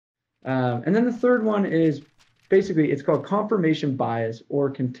And then the third one is basically, it's called confirmation bias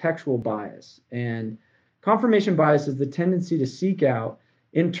or contextual bias. And confirmation bias is the tendency to seek out,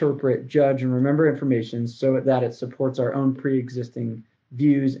 interpret, judge, and remember information so that it supports our own pre-existing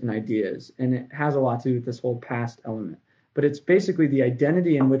views and ideas. And it has a lot to do with this whole past element. But it's basically the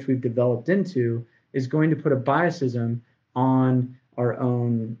identity in which we've developed into is going to put a biasism on our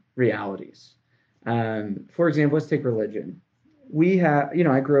own realities. For example, let's take religion. We have,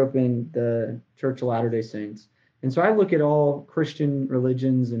 I grew up in the Church of Latter-day Saints. And so I look at all Christian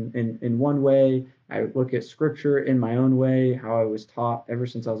religions in one way. I look at scripture in my own way, how I was taught ever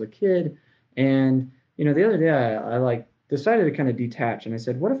since I was a kid. And, the other day I like decided to kind of detach. And I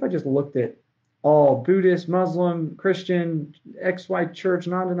said, what if I just looked at all Buddhist, Muslim, Christian, XY church,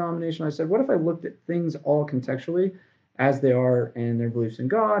 non-denominational? I said, what if I looked at things all contextually as they are and their beliefs in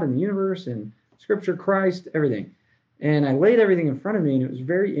God and the universe and scripture, Christ, everything. And I laid everything in front of me, and it was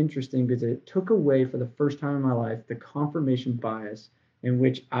very interesting because it took away for the first time in my life the confirmation bias in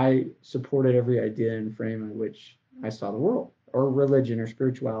which I supported every idea and frame in which I saw the world, or religion, or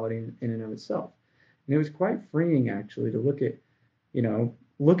spirituality in and of itself. And it was quite freeing, actually, to look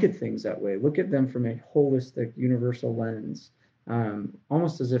at things that way, look at them from a holistic, universal lens,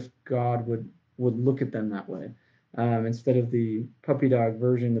 almost as if God would look at them that way, instead of the puppy dog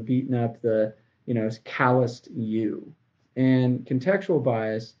version, the beaten up, the calloused you. And contextual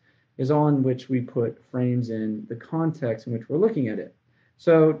bias is all in which we put frames in the context in which we're looking at it.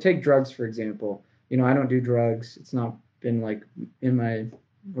 So take drugs, for example. I don't do drugs. It's not been like in my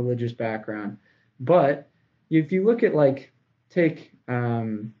religious background. But if you look at take, I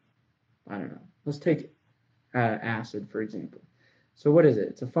don't know, let's take acid, for example. So what is it?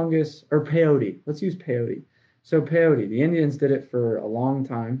 It's a fungus, or peyote. Let's use peyote. So peyote, the Indians did it for a long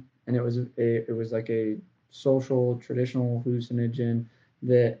time. And it was like a social, traditional hallucinogen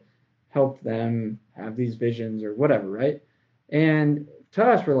that helped them have these visions or whatever, right? And to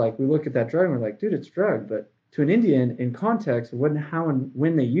us, we look at that drug and we're like, dude, it's drug. But to an Indian, in context, how and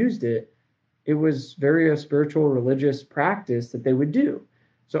when they used it, it was very a spiritual, religious practice that they would do.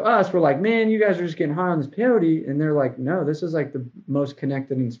 So us, we're like, man, you guys are just getting high on this peyote. And they're like, no, this is like the most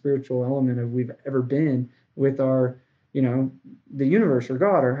connected and spiritual element of we've ever been with our the universe or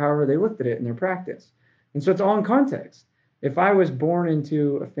God, or however they looked at it in their practice. And so it's all in context. If I was born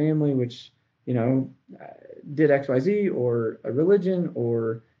into a family which, did XYZ, or a religion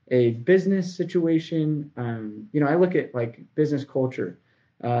or a business situation, I look at business culture.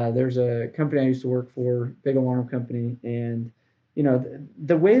 There's a company I used to work for, big alarm company, and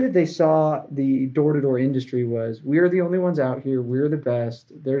the way that they saw the door-to-door industry was, we're the only ones out here, we're the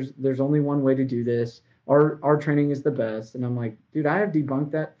best. There's only one way to do this. Our training is the best. And I'm like, dude, I have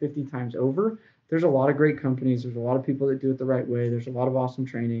debunked that 50 times over. There's a lot of great companies. There's a lot of people that do it the right way. There's a lot of awesome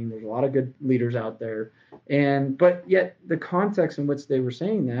training. There's a lot of good leaders out there. But yet the context in which they were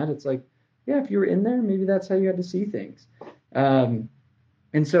saying that, it's like, yeah, if you were in there, maybe that's how you had to see things. And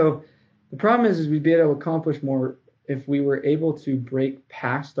so the problem is we'd be able to accomplish more if we were able to break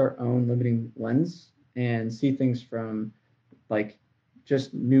past our own limiting lens and see things from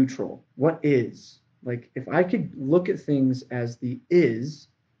just neutral. What is? If I could look at things as the is,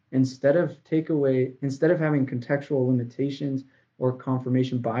 instead of having contextual limitations or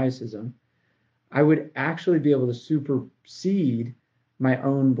confirmation biasism, I would actually be able to supersede my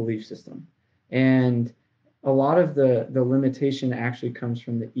own belief system. And a lot of the limitation actually comes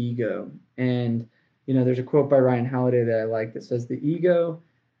from the ego. And, there's a quote by Ryan Halliday that I like that says, the ego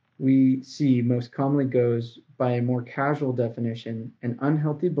we see most commonly goes by a more casual definition, an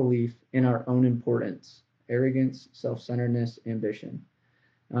unhealthy belief in our own importance, arrogance, self-centeredness, ambition,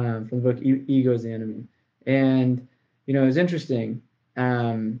 from the book Ego is the Enemy. And, it's interesting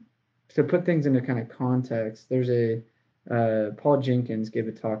to put things into kind of context. There's Paul Jenkins gave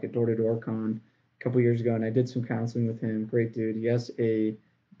a talk at Door to Door Con a couple years ago, and I did some counseling with him. Great dude. He has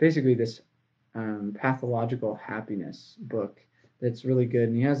basically this pathological happiness book that's really good.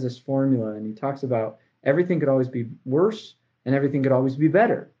 And he has this formula, and he talks about everything could always be worse and everything could always be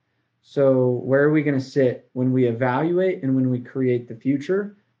better. So where are we going to sit when we evaluate and when we create the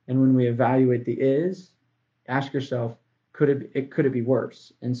future, and when we evaluate the is? Ask yourself, could it be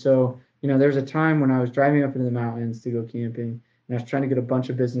worse? And so, there's a time when I was driving up into the mountains to go camping, and I was trying to get a bunch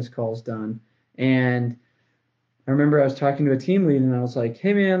of business calls done. And I remember I was talking to a team lead, and I was like,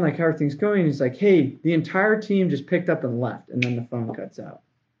 hey man, how are things going? And he's like, hey, the entire team just picked up and left. And then the phone cuts out.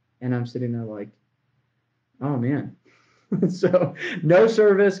 And I'm sitting there like, oh man. So no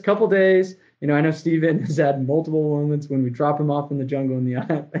service, couple days. I know Steven has had multiple moments when we drop him off in the jungle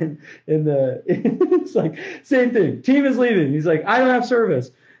it's like same thing. Team is leaving. He's like, I don't have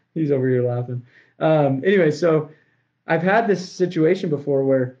service. He's over here laughing. Anyway, so I've had this situation before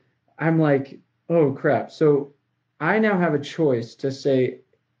where I'm like, oh crap. So I now have a choice to say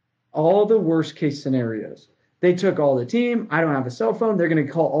all the worst case scenarios. They took all the team. I don't have a cell phone. They're going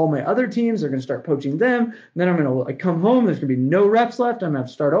to call all my other teams. They're going to start poaching them. And then I'm going to like come home. There's going to be no reps left. I'm going to have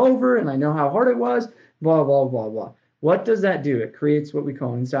to start over. And I know how hard it was. Blah, blah, blah, blah. What does that do? It creates what we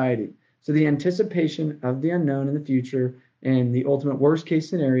call anxiety. So the anticipation of the unknown in the future and the ultimate worst case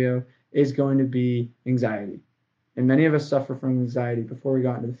scenario is going to be anxiety. And many of us suffer from anxiety before we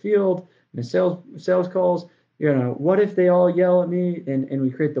got into the field, in the sales calls. What if they all yell at me and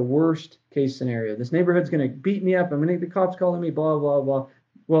we create the worst case scenario? This neighborhood's going to beat me up. I'm going to get the cops calling me, blah, blah, blah.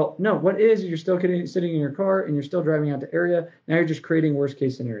 Well, no, what is you're still sitting in your car and you're still driving out the area. Now you're just creating worst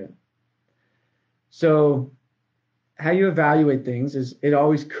case scenario. So how you evaluate things is it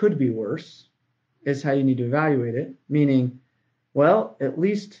always could be worse is how you need to evaluate it. Meaning, well, at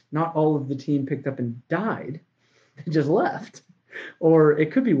least not all of the team picked up and died. They just left. Or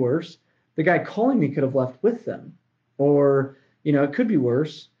it could be worse. The guy calling me could have left with them. Or, it could be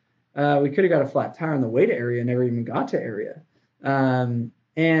worse. We could have got a flat tire on the way to area, never even got to area. And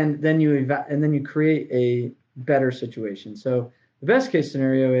then you create a better situation. So the best case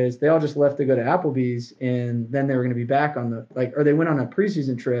scenario is they all just left to go to Applebee's, and then they were going to be back or they went on a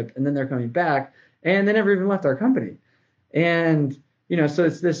preseason trip, and then they're coming back, and they never even left our company. And, so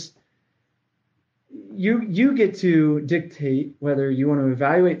it's this, you get to dictate whether you want to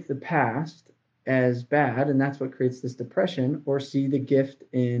evaluate the past as bad, and that's what creates this depression, or see the gift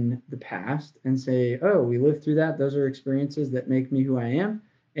in the past and say, oh, we lived through that. Those are experiences that make me who I am,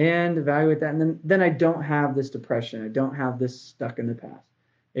 and evaluate that. And then I don't have this depression. I don't have this stuck in the past.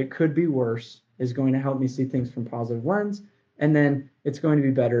 It could be worse is going to help me see things from positive lens. And then it's going to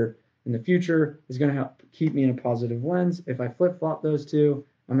be better in the future is going to help keep me in a positive lens. If I flip-flop those two,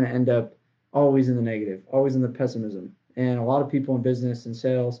 I'm going to end up always in the negative, always in the pessimism. And a lot of people in business and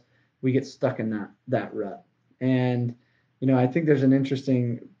sales, we get stuck in that rut. And, I think there's an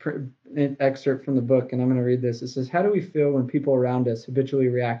interesting excerpt from the book, and I'm going to read this. It says, how do we feel when people around us habitually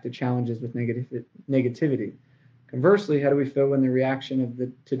react to challenges with negativity? Conversely, how do we feel when the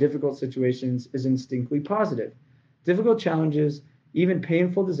reaction to difficult situations is instinctively positive? Difficult challenges, even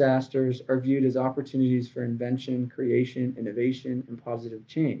painful disasters, are viewed as opportunities for invention, creation, innovation, and positive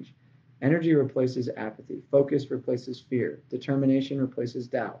change. Energy replaces apathy. Focus replaces fear. Determination replaces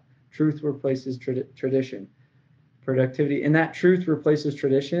doubt. Truth replaces tradition. Productivity, and that truth replaces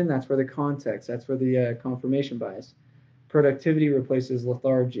tradition. That's where the context, that's where the confirmation bias. Productivity replaces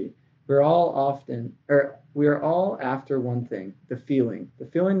lethargy. We are all after one thing, the feeling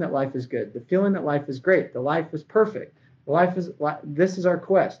that life is good, the feeling that life is great, the life is perfect. This is our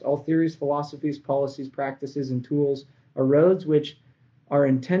quest. All theories, philosophies, policies, practices, and tools are roads which are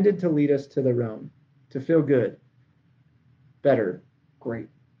intended to lead us to the Rome, to feel good, better, great.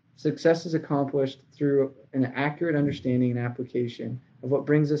 Success is accomplished through an accurate understanding and application of what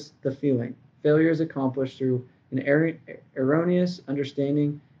brings us the feeling. Failure is accomplished through an erroneous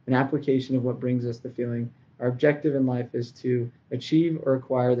understanding and application of what brings us the feeling. Our objective in life is to achieve or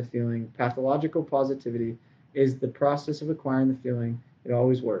acquire the feeling. Pathological positivity is the process of acquiring the feeling. It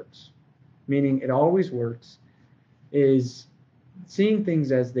always works. Meaning it always works is seeing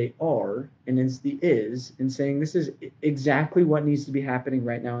things as they are and as the is, and saying this is exactly what needs to be happening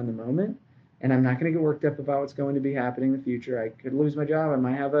right now in the moment, and I'm not going to get worked up about what's going to be happening in the future. I could lose my job. I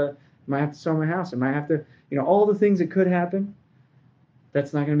might have to sell my house. I might have to, all the things that could happen.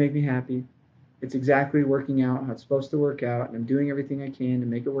 That's not going to make me happy. It's exactly working out how it's supposed to work out, and I'm doing everything I can to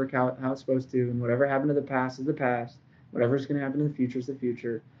make it work out how it's supposed to, and whatever happened to the past is the past. Whatever's going to happen in the future is the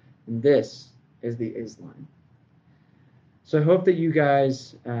future, and this is the is line. So I hope that you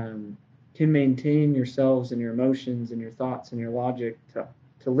guys can maintain yourselves and your emotions and your thoughts and your logic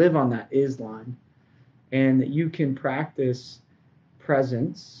to live on that is line, and that you can practice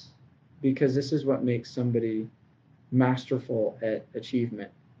presence, because this is what makes somebody masterful at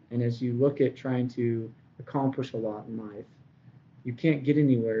achievement. And as you look at trying to accomplish a lot in life, you can't get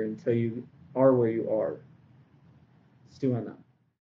anywhere until you are where you are. Let's do on that.